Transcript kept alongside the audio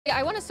Yeah,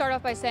 I want to start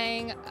off by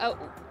saying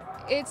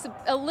it's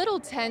a little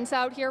tense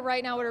out here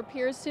right now, it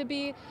appears to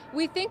be.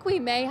 We think we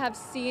may have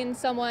seen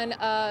someone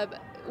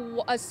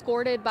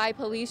escorted by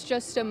police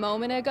just a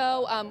moment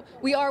ago.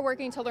 We are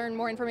working to learn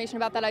more information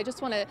about that. I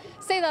just want to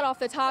say that off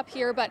the top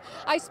here, but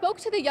I spoke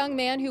to the young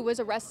man who was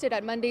arrested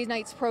at Monday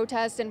night's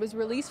protest and was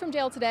released from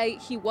jail today.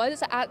 He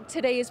was at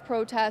today's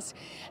protest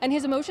and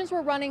his emotions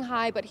were running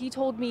high, but he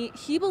told me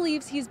he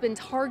believes he's been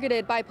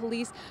targeted by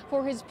police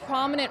for his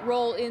prominent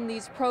role in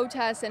these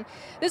protests. And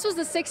this was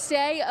the sixth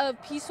day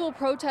of peaceful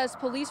protests.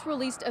 Police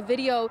released a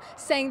video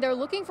saying they're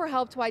looking for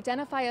help to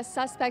identify a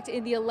suspect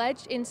in the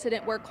alleged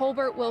incident where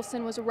Colbert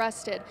Wilson was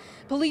arrested.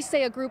 Police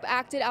say a group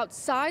acted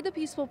outside the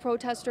peaceful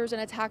protesters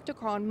and attacked a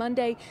car on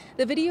Monday.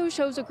 The video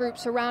shows a group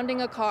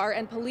surrounding a car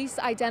and police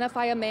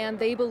identify a man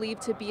they believe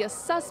to be a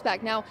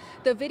suspect. Now,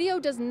 the video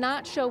does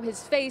not show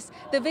his face.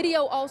 The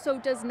video also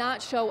does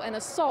not show an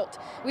assault.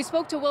 We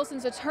spoke to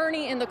Wilson's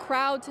attorney in the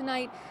crowd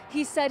tonight.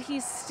 He said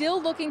he's still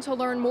looking to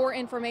learn more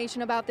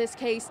information about this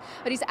case,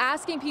 but he's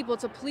asking people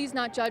to please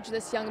not judge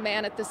this young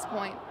man at this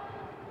point.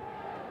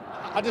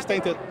 I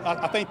think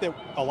that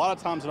a lot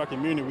of times in our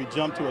community we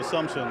jump to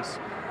assumptions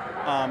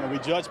and we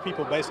judge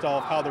people based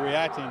off how they're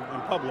reacting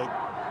in public,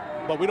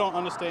 but we don't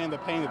understand the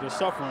pain that they're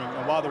suffering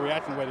and why they're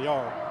reacting the way they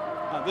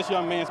are. This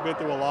young man's been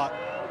through a lot.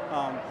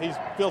 He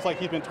feels like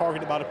he's been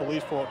targeted by the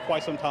police for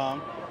quite some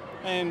time,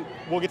 and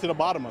we'll get to the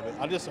bottom of it.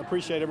 I just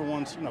appreciate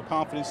everyone's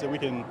confidence that we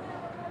can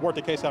work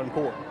the case out in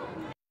court.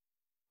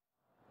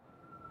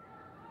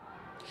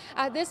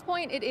 At this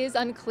point, it is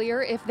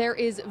unclear if there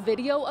is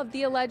video of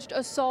the alleged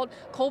assault.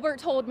 Colbert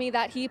told me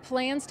that he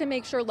plans to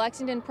make sure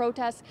Lexington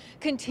protests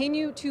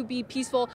continue to be peaceful